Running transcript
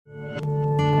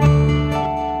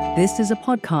This is a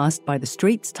podcast by The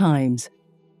Straits Times.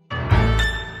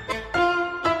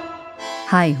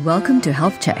 Hi, welcome to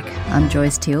Health Check. I'm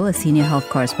Joyce Teo, a senior health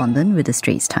correspondent with The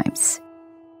Straits Times.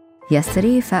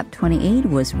 Yesterday, Feb 28,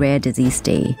 was Rare Disease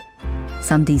Day.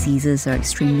 Some diseases are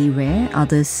extremely rare,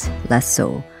 others less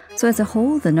so. So as a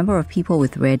whole, the number of people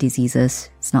with rare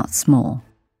diseases is not small.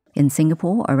 In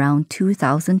Singapore, around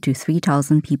 2,000 to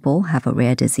 3,000 people have a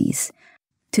rare disease.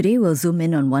 Today, we'll zoom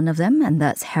in on one of them, and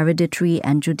that's hereditary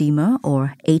angioedema,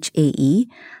 or HAE.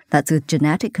 That's a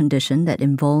genetic condition that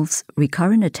involves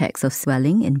recurrent attacks of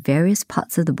swelling in various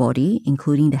parts of the body,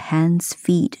 including the hands,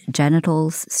 feet,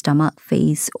 genitals, stomach,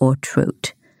 face, or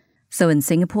throat. So in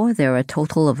Singapore, there are a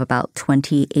total of about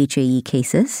 20 HAE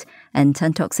cases, and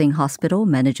Tan Tock Seng Hospital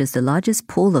manages the largest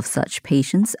pool of such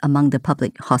patients among the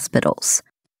public hospitals.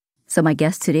 So my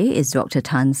guest today is Dr.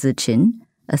 Tan Zi Chin,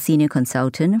 a senior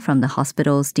consultant from the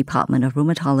hospital's Department of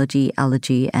Rheumatology,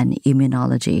 Allergy and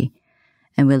Immunology.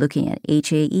 And we're looking at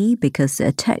HAE because the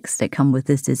attacks that come with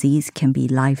this disease can be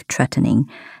life-threatening,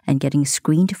 and getting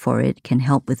screened for it can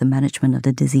help with the management of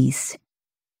the disease.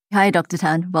 Hi, Dr.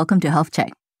 Tan. Welcome to Health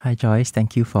Check. Hi, Joyce.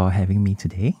 Thank you for having me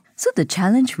today. So the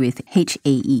challenge with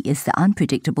HAE is the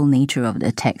unpredictable nature of the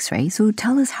attacks, right? So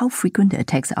tell us how frequent the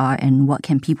attacks are and what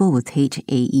can people with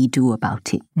HAE do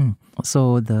about it?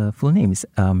 So the full name is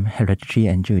hereditary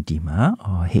angioedema,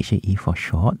 or HAE for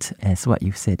short. As what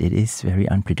you've said, it is very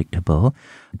unpredictable.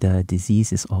 The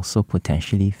disease is also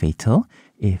potentially fatal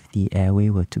if the airway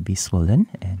were to be swollen,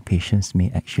 and patients may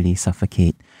actually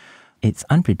suffocate. It's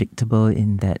unpredictable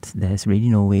in that there's really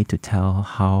no way to tell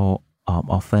how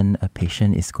often a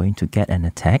patient is going to get an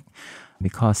attack,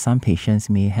 because some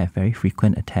patients may have very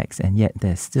frequent attacks, and yet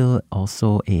there's still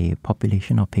also a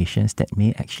population of patients that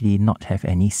may actually not have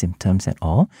any symptoms at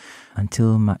all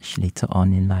until much later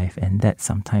on in life. And that's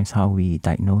sometimes how we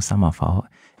diagnose some of our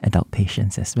adult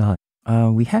patients as well.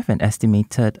 We have an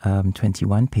estimated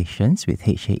 21 patients with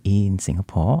HAE in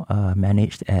Singapore,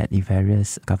 managed at the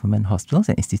various government hospitals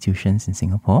and institutions in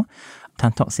Singapore.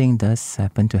 Tan Tock Seng does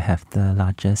happen to have the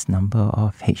largest number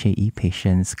of HAE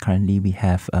patients. Currently, we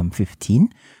have 15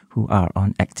 who are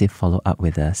on active follow-up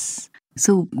with us.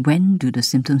 So when do the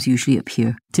symptoms usually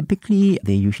appear? Typically,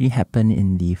 they usually happen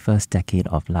in the first decade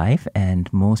of life,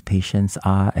 and most patients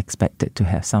are expected to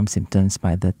have some symptoms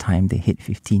by the time they hit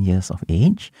 15 years of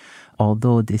age.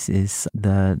 Although this is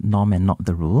the norm and not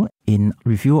the rule, in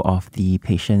review of the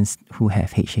patients who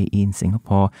have HAE in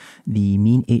Singapore, the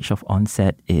mean age of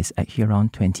onset is actually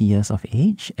around 20 years of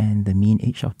age, and the mean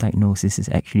age of diagnosis is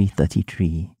actually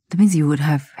 33. That means you would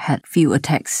have had few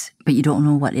attacks, but you don't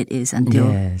know what it is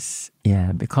until... Yes,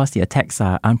 yeah, because the attacks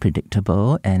are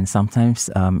unpredictable, and sometimes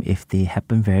if they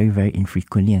happen very, very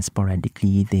infrequently and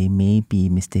sporadically, they may be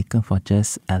mistaken for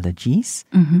just allergies.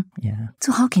 Mm-hmm. Yeah.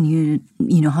 So how can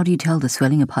how do you tell the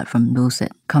swelling apart from those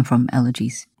that come from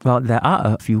allergies? Well, there are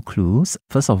a few clues.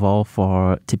 First of all,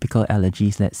 for typical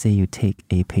allergies, let's say you take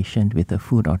a patient with a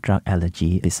food or drug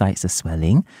allergy, besides the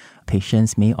swelling,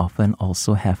 patients may often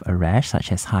also have a rash,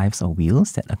 such as hives or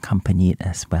wheals, that accompany it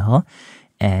as well.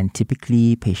 And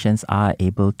typically, patients are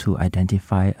able to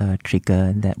identify a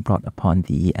trigger that brought upon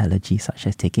the allergy, such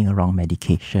as taking a wrong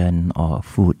medication or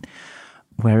food.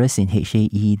 Whereas in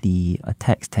HAE, the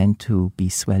attacks tend to be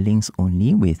swellings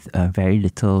only with very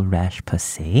little rash per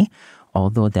se,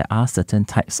 although there are certain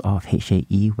types of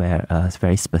HAE where a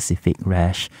very specific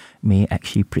rash may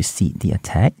actually precede the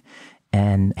attack.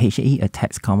 And HAE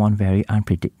attacks come on very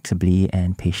unpredictably,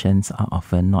 and patients are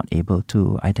often not able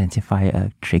to identify a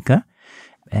trigger.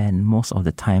 And most of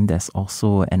the time, there's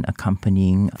also an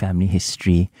accompanying family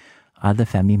history, other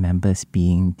family members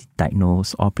being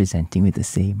diagnosed or presenting with the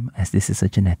same, as this is a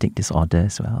genetic disorder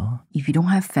as well. If you don't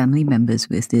have family members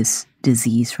with this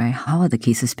disease, right, how are the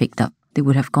cases picked up? They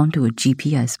would have gone to a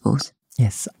GP, I suppose.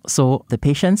 Yes. So the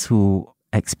patients who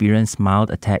experience mild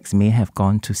attacks may have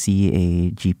gone to see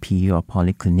a GP or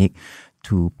polyclinic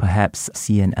to perhaps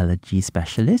see an allergy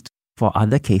specialist. For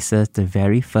other cases, the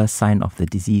very first sign of the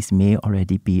disease may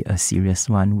already be a serious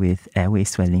one with airway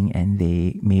swelling, and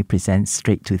they may present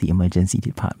straight to the emergency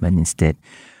department instead.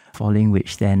 Following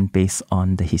which then, based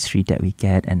on the history that we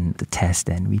get and the test,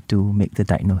 then we do make the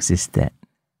diagnosis that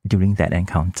during that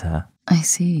encounter. I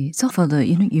see. So for the,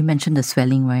 you mentioned the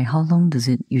swelling, right? How long does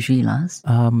it usually last?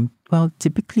 Well,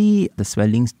 typically the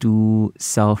swellings do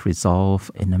self-resolve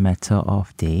in a matter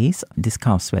of days. This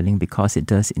kind of swelling, because it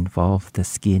does involve the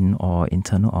skin or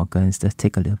internal organs, does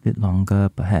take a little bit longer,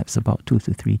 perhaps about 2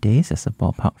 to 3 days as a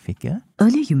ballpark figure.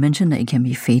 Earlier you mentioned that it can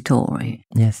be fatal, right?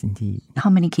 Yes, indeed. How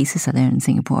many cases are there in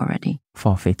Singapore already?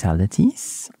 For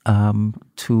fatalities,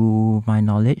 to my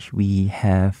knowledge, we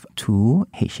have 2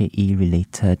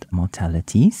 HAE-related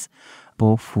mortalities,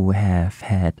 both who have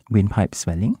had windpipe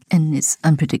swelling. And it's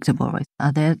unpredictable, right?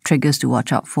 Are there triggers to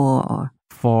watch out for? Or?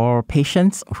 For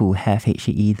patients who have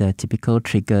HAE, the typical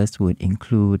triggers would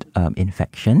include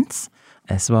infections,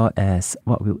 as well as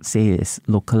what we would say is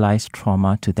localized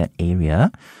trauma to that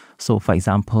area. So, for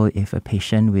example, if a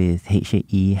patient with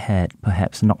HAE had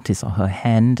perhaps knocked his or her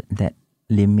hand, that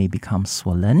limb may become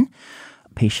swollen.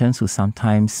 Patients who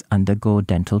sometimes undergo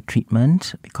dental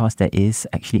treatment, because there is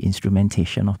actually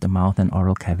instrumentation of the mouth and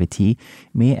oral cavity,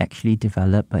 may actually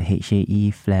develop a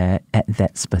HAE flare at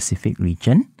that specific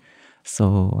region.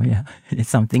 So, yeah, it's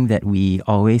something that we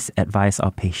always advise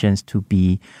our patients to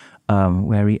be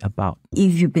wary about.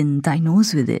 If you've been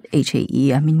diagnosed with it,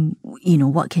 HAE, I mean,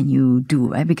 what can you do,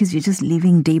 right? Because you're just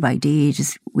living day by day,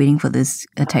 just waiting for this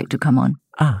attack to come on.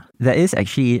 There is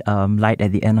actually light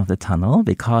at the end of the tunnel,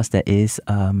 because there is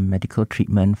medical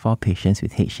treatment for patients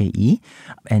with HAE.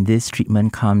 And this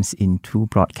treatment comes in 2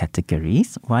 broad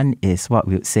categories. One is what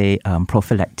we would say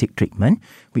prophylactic treatment,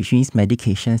 which means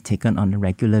medications taken on a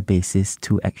regular basis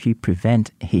to actually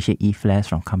prevent HAE flares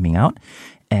from coming out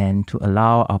and to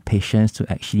allow our patients to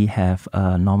actually have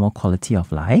a normal quality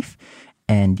of life.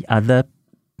 And the other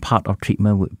part of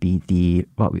treatment would be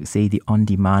what we would say the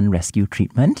on-demand rescue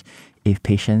treatment. If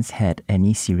patients had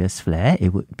any serious flare,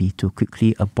 it would be to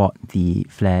quickly abort the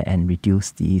flare and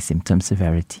reduce the symptom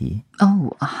severity.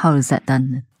 Oh, how is that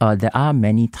done? There are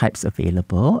many types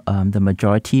available. The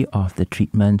majority of the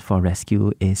treatment for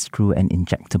rescue is through an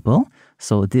injectable.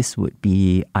 So this would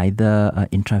be either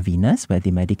intravenous, where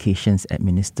the medication is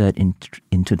administered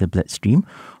into the bloodstream,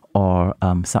 or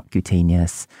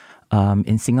subcutaneous.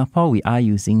 In Singapore, we are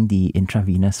using the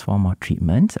intravenous form of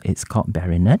treatment. It's called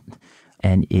Barinet,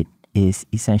 and it is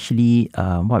essentially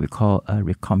what we call a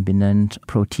recombinant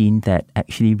protein that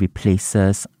actually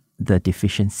replaces the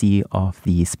deficiency of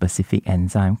the specific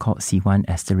enzyme called C1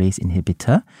 esterase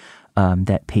inhibitor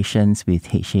that patients with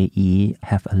HAE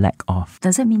have a lack of.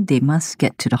 Does that mean they must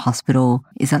get to the hospital?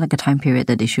 Is that like a time period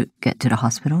that they should get to the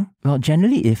hospital? Well,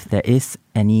 generally, if there is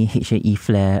any HAE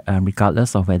flare,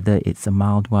 regardless of whether it's a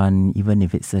mild one, even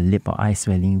if it's a lip or eye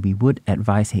swelling, we would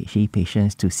advise HAE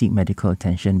patients to seek medical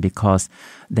attention, because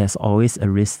there's always a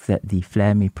risk that the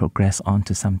flare may progress on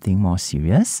to something more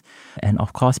serious. And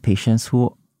of course, patients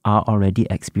who are already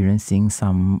experiencing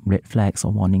some red flags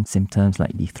or warning symptoms,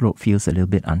 like the throat feels a little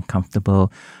bit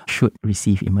uncomfortable, should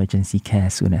receive emergency care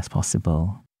as soon as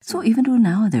possible. So even though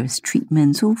now there's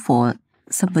treatment, so for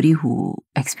somebody who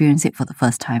experienced it for the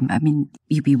first time, I mean,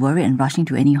 you'd be worried and rushing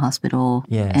to any hospital.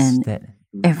 Yes, and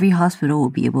every hospital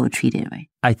will be able to treat it, right?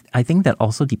 I think that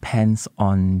also depends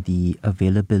on the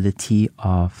availability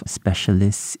of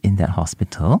specialists in that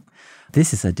hospital.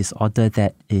 This is a disorder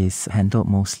that is handled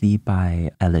mostly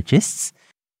by allergists.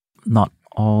 Not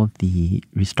all the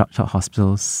restructured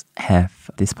hospitals have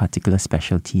this particular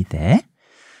specialty there.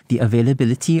 The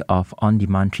availability of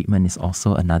on-demand treatment is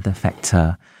also another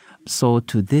factor. So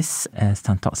to this, as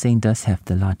Tan Tock Seng does have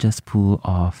the largest pool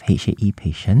of HAE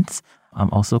patients, I'm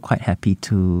also quite happy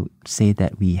to say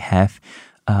that we have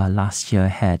last year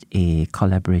had a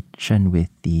collaboration with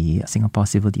the Singapore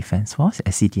Civil Defence Force,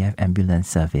 SCDF Ambulance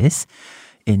Service,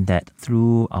 in that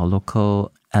through our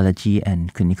local Allergy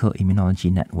and Clinical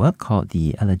Immunology Network called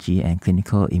the Allergy and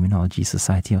Clinical Immunology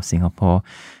Society of Singapore,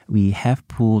 we have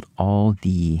pooled all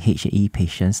the HAE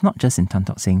patients, not just in Tan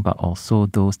Tock Seng, but also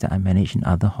those that are managed in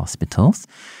other hospitals,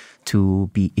 to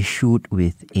be issued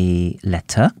with a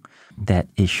letter that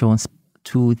is shown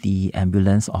to the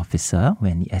ambulance officer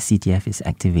when the SCDF is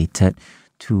activated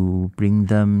to bring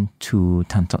them to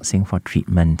Tan Tock Seng for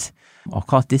treatment. Of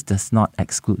course, this does not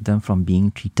exclude them from being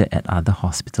treated at other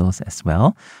hospitals as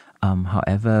well.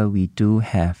 However, we do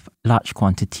have large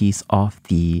quantities of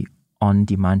the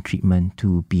on-demand treatment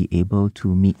to be able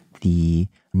to meet the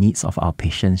needs of our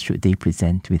patients should they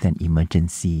present with an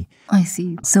emergency. I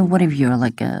see. So what if you're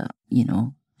like a,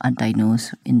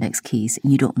 undiagnosed index case,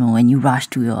 you don't know, and you rush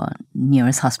to your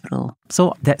nearest hospital?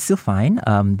 So that's still fine.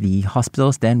 The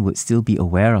hospitals then would still be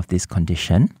aware of this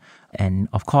condition. And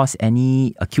of course,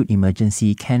 any acute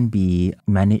emergency can be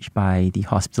managed by the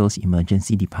hospital's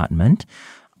emergency department.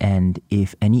 And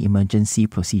if any emergency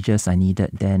procedures are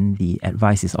needed, then the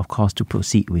advice is, of course, to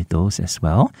proceed with those as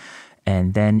well.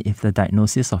 And then if the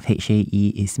diagnosis of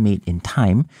HAE is made in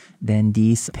time, then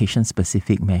these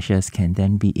patient-specific measures can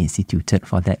then be instituted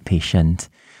for that patient.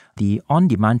 The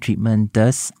on-demand treatment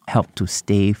does help to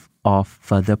stave off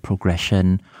further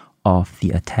progression of the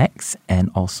attacks and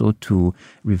also to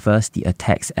reverse the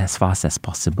attacks as fast as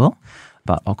possible.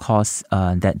 But of course,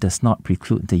 that does not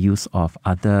preclude the use of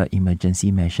other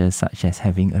emergency measures such as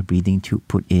having a breathing tube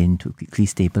put in to quickly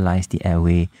stabilize the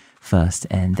airway first.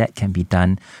 And that can be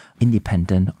done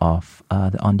independent of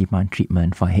the on-demand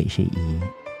treatment for HAE.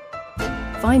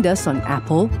 Find us on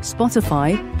Apple,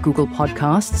 Spotify, Google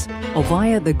Podcasts, or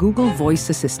via the Google Voice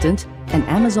Assistant and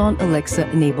Amazon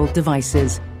Alexa-enabled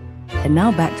devices. And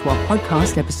now back to our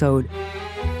podcast episode.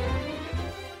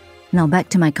 Now back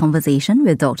to my conversation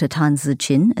with Dr. Tan Zi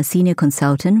Chin, a senior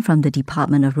consultant from the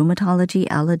Department of Rheumatology,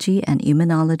 Allergy and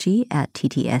Immunology at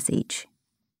TTSH.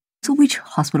 So which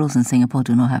hospitals in Singapore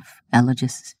do not have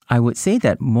allergists? I would say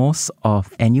that most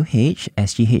of NUH,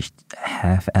 SGH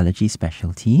have allergy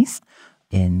specialties.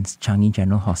 And Changi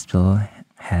General Hospital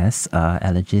has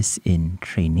allergists in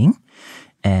training.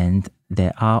 And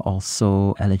there are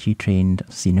also allergy-trained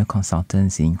senior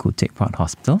consultants in Khoo Teck Puat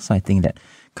Hospital. So I think that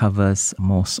covers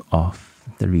most of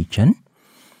the region.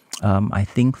 I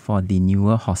think for the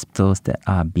newer hospitals that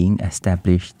are being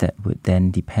established, that would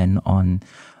then depend on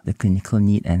the clinical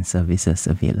need and services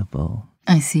available.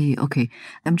 I see. Okay.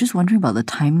 I'm just wondering about the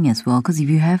timing as well, because if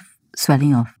you have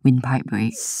swelling of windpipe,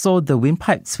 right? So the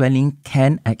windpipe swelling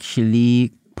can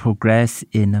actually progress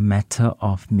in a matter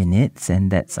of minutes, and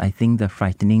that's, I think, the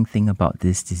frightening thing about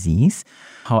this disease.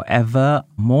 However,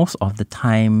 most of the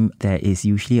time, there is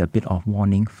usually a bit of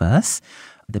warning first.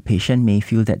 The patient may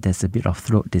feel that there's a bit of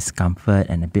throat discomfort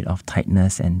and a bit of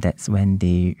tightness, and that's when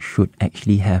they should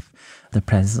actually have the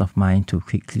presence of mind to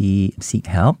quickly seek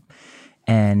help.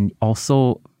 And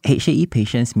also, HAE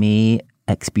patients may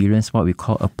experience what we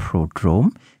call a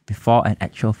prodrome before an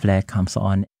actual flare comes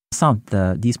on. Some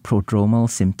of these prodromal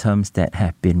symptoms that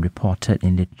have been reported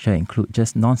in literature include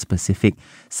just non-specific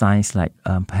signs like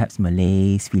perhaps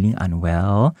malaise, feeling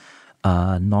unwell,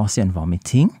 nausea and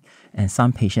vomiting. And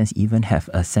some patients even have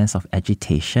a sense of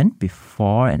agitation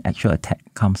before an actual attack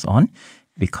comes on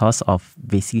because of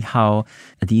basically how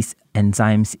these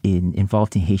enzymes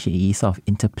involved in HAE sort of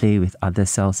interplay with other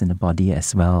cells in the body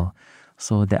as well.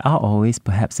 So there are always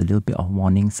perhaps a little bit of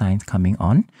warning signs coming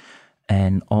on.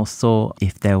 And also,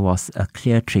 if there was a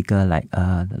clear trigger like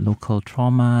the local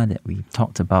trauma that we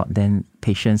talked about, then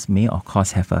patients may, of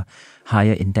course, have a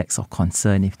higher index of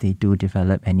concern if they do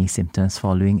develop any symptoms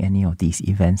following any of these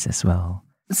events as well.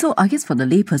 So I guess for the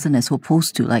layperson as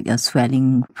opposed to like a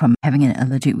swelling from having an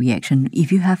allergic reaction,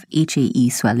 if you have HAE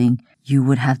swelling, you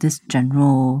would have this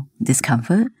general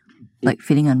discomfort, like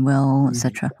feeling unwell,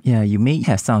 etc. Yeah, you may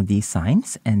have some of these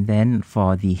signs. And then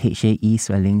for the HAE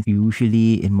swelling,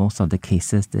 usually in most of the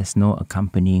cases, there's no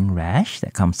accompanying rash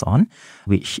that comes on,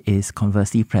 which is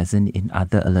conversely present in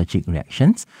other allergic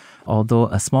reactions. Although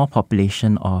a small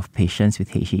population of patients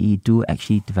with HAE do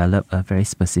actually develop a very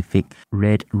specific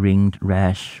red ringed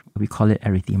rash, we call it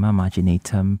erythema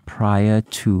marginatum, prior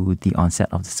to the onset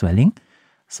of the swelling.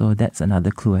 So that's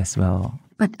another clue as well.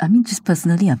 But I mean, just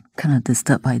personally, I'm kind of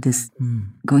disturbed by this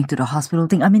going to the hospital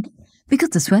thing. I mean, because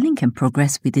the swelling can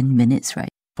progress within minutes, right?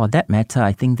 For that matter,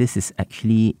 I think this is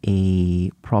actually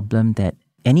a problem that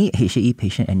any HAE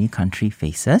patient, any country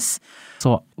faces.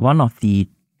 So one of the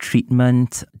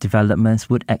treatment developments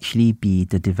would actually be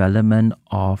the development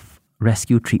of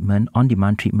rescue treatment,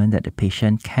 on-demand treatment that the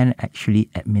patient can actually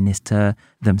administer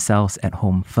themselves at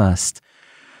home first.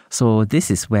 So this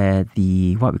is where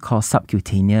what we call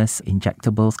subcutaneous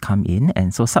injectables come in.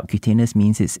 And so subcutaneous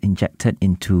means it's injected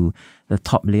into the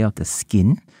top layer of the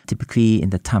skin, typically in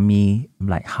the tummy,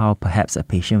 like how perhaps a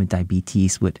patient with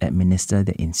diabetes would administer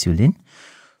the insulin.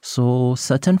 So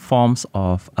certain forms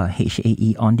of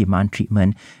HAE on-demand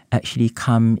treatment actually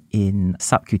come in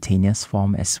subcutaneous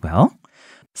form as well.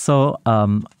 So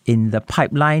in the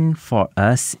pipeline for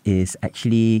us is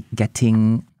actually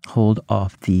getting hold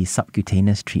of the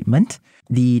subcutaneous treatment.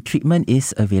 The treatment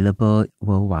is available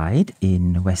worldwide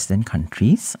in Western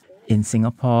countries. In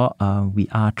Singapore, we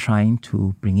are trying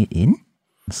to bring it in.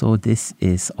 So this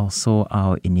is also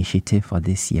our initiative for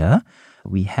this year.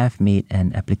 We have made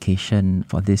an application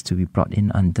for this to be brought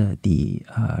in under the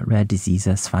Rare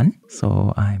Diseases Fund.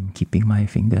 So I'm keeping my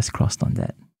fingers crossed on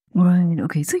that. Right.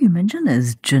 Okay. So you mentioned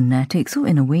it's genetic. So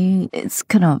in a way, it's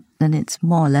then it's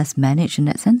more or less managed in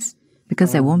that sense?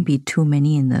 Because there won't be too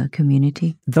many in the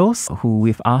community. Those who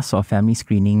we've asked for family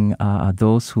screening are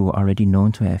those who are already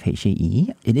known to have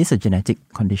HAE. It is a genetic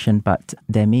condition, but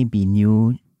there may be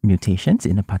new mutations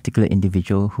in a particular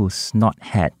individual who's not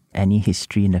had any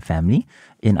history in the family.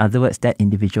 In other words, that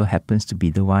individual happens to be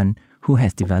the one who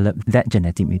has developed that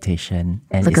genetic mutation,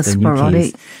 and like it's a the new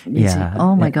sporadic. case.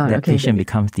 Oh my God. That Okay. patient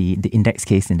becomes the index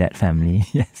case in that family.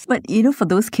 Yes. But for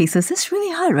those cases, it's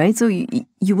really hard, right? So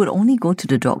you would only go to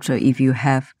the doctor if you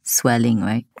have swelling,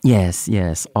 right? Yes.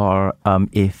 Or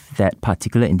if that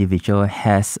particular individual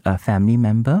has a family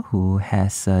member who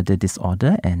has the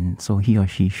disorder, and so he or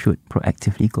she should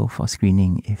proactively go for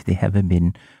screening if they haven't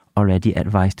been already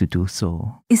advised to do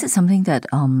so. Is it something that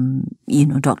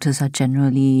doctors are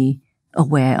generally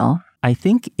aware of? I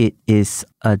think it is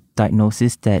a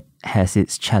diagnosis that has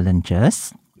its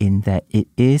challenges in that it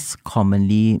is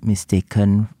commonly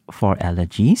mistaken for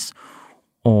allergies,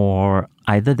 or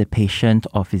either the patient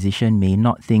or physician may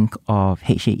not think of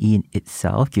HAE in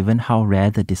itself, given how rare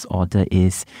the disorder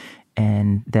is,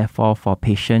 and therefore for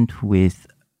patients with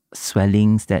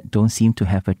swellings that don't seem to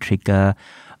have a trigger,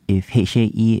 if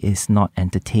HAE is not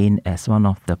entertained as one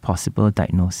of the possible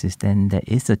diagnoses, then there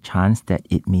is a chance that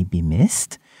it may be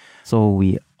missed. So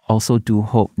we also do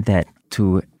hope that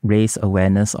to raise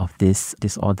awareness of this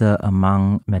disorder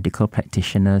among medical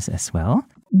practitioners as well.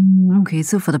 Okay,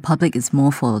 so for the public, it's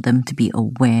more for them to be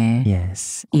aware.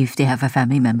 Yes. If they have a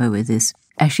family member with this.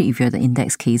 Actually, if you're the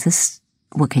index cases,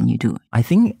 what can you do? I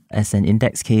think as an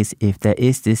index case, if there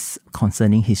is this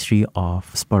concerning history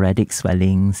of sporadic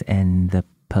swellings and the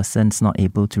person's not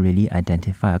able to really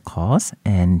identify a cause,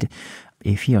 and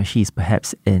if he or she is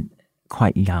perhaps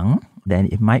quite young, then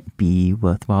it might be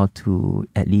worthwhile to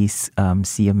at least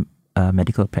see a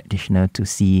medical practitioner to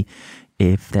see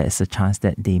if there is a chance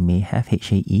that they may have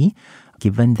HAE,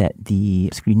 given that the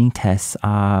screening tests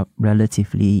are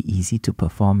relatively easy to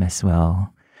perform as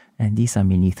well. And these are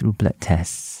mainly through blood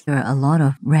tests. There are a lot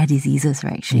of rare diseases,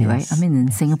 right? Actually, right? I mean,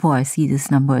 in Singapore, I see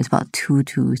this number is about 2,000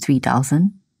 to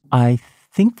 3,000. I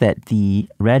think that the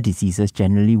rare diseases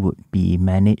generally would be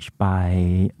managed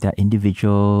by their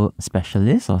individual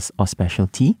specialists or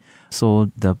specialty.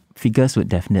 So the figures would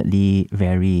definitely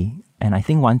vary. And I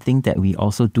think one thing that we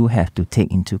also do have to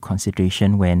take into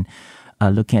consideration when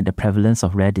looking at the prevalence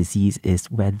of rare disease is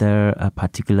whether a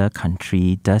particular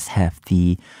country does have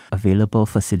the available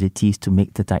facilities to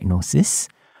make the diagnosis,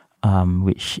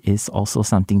 which is also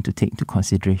something to take into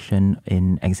consideration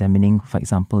in examining, for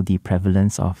example, the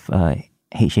prevalence of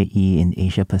HAE in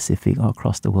Asia Pacific or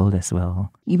across the world as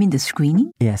well. You mean the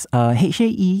screening? Yes.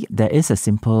 HAE, there is a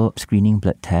simple screening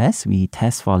blood test. We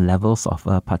test for levels of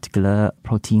a particular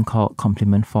protein called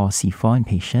complement 4C4 in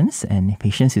patients, and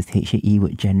patients with HAE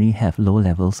would generally have low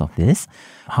levels of this.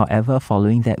 However,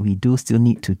 following that, we do still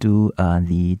need to do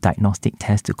the diagnostic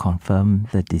test to confirm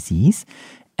the disease,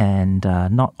 and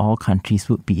not all countries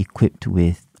would be equipped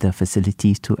with the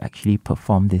facilities to actually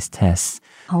perform this test.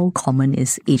 How common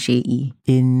is HAE?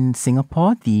 In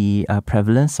Singapore, the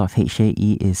prevalence of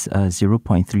HAE is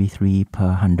 0.33 per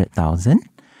 100,000.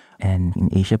 And in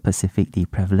Asia Pacific, the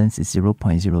prevalence is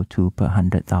 0.02 per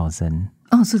 100,000.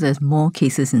 Oh, so there's more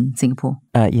cases in Singapore?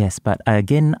 Yes, but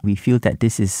again, we feel that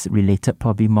this is related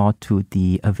probably more to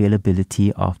the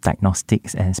availability of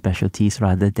diagnostics and specialties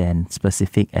rather than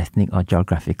specific ethnic or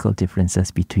geographical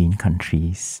differences between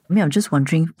countries. I mean, I'm just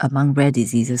wondering among rare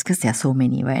diseases, because there are so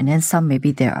many, right? And then some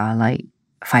maybe there are like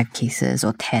 5 cases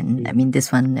or 10. I mean,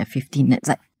 this one at 15. It's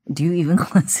like, do you even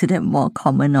consider it more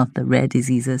common of the rare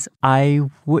diseases? I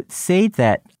would say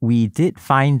that we did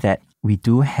find that we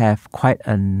do have quite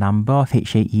a number of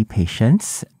HAE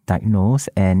patients diagnosed,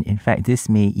 and in fact, this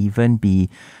may even be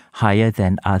higher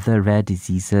than other rare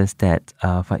diseases that,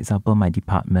 for example, my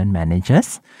department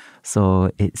manages.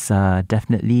 So it's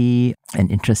definitely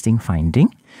an interesting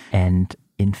finding. And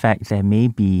in fact, there may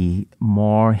be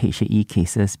more HAE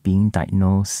cases being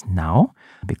diagnosed now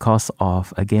because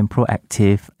of, again,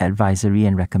 proactive advisory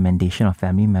and recommendation of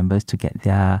family members to get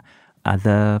their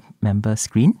other members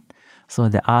screened. So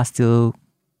there are still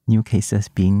new cases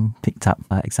being picked up,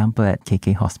 for example, at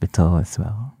KK Hospital as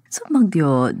well. So among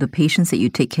the patients that you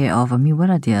take care of, I mean, what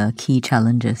are their key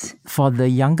challenges? For the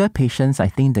younger patients, I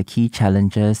think the key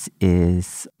challenges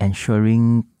is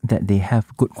ensuring that they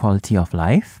have good quality of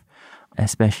life,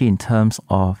 especially in terms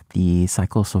of the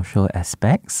psychosocial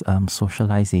aspects,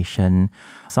 socialization,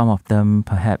 some of them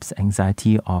perhaps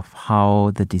anxiety of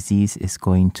how the disease is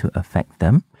going to affect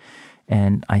them.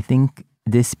 And I think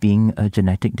this being a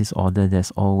genetic disorder,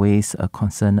 there's always a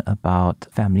concern about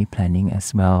family planning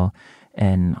as well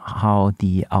and how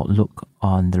the outlook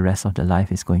on the rest of the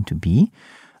life is going to be.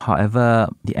 However,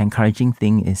 the encouraging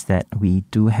thing is that we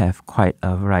do have quite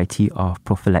a variety of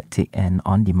prophylactic and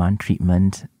on-demand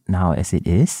treatment now as it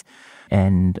is.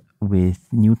 And with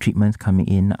new treatments coming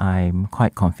in, I'm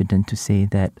quite confident to say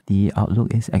that the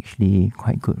outlook is actually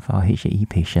quite good for our HAE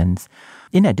patients.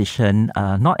 In addition,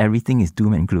 not everything is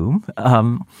doom and gloom.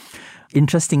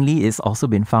 Interestingly, it's also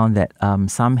been found that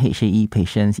some HAE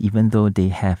patients, even though they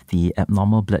have the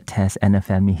abnormal blood test and a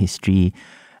family history,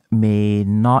 may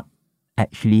not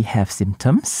actually have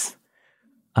symptoms.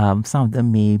 Some of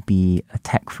them may be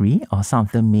attack-free, or some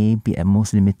of them may be at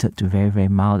most limited to very, very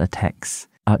mild attacks.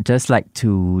 I'd just like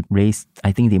to raise,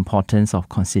 I think, the importance of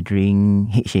considering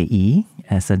HAE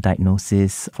as a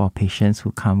diagnosis for patients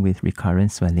who come with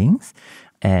recurrent swellings.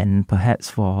 And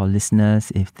perhaps for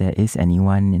listeners, if there is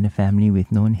anyone in the family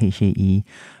with known HAE,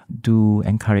 do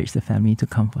encourage the family to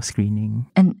come for screening.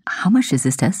 And how much is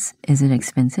this test? Is it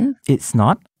expensive? It's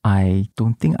not. I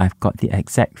don't think I've got the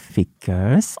exact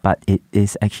figures, but it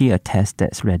is actually a test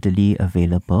that's readily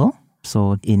available.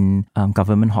 So in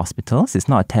government hospitals, it's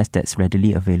not a test that's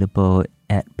readily available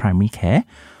at primary care,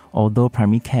 although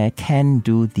primary care can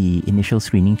do the initial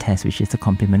screening test, which is a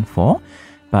complement for,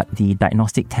 but the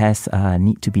diagnostic tests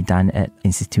need to be done at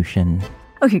institution.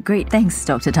 Okay, great. Thanks,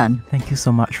 Dr. Tan. Thank you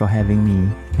so much for having me.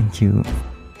 Thank you.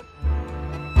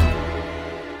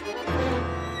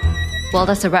 Well,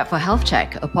 that's a wrap for Health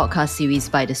Check, a podcast series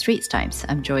by The Straits Times.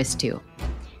 I'm Joyce Steele.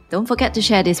 Don't forget to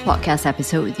share this podcast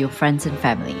episode with your friends and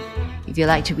family. If you'd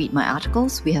like to read my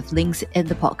articles, we have links in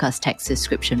the podcast text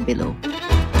description below.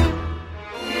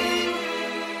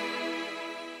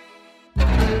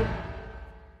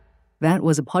 That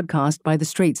was a podcast by The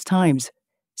Straits Times.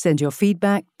 Send your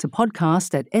feedback to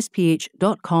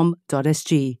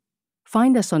podcast@sph.com.sg.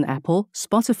 Find us on Apple,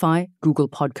 Spotify, Google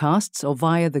Podcasts, or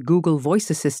via the Google Voice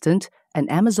Assistant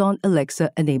and Amazon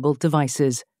Alexa-enabled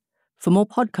devices. For more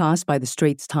podcasts by The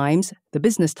Straits Times, The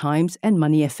Business Times, and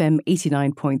Money FM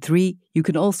 89.3, you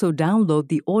can also download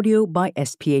the Audio by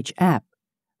SPH app.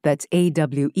 That's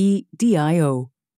AWEDIO.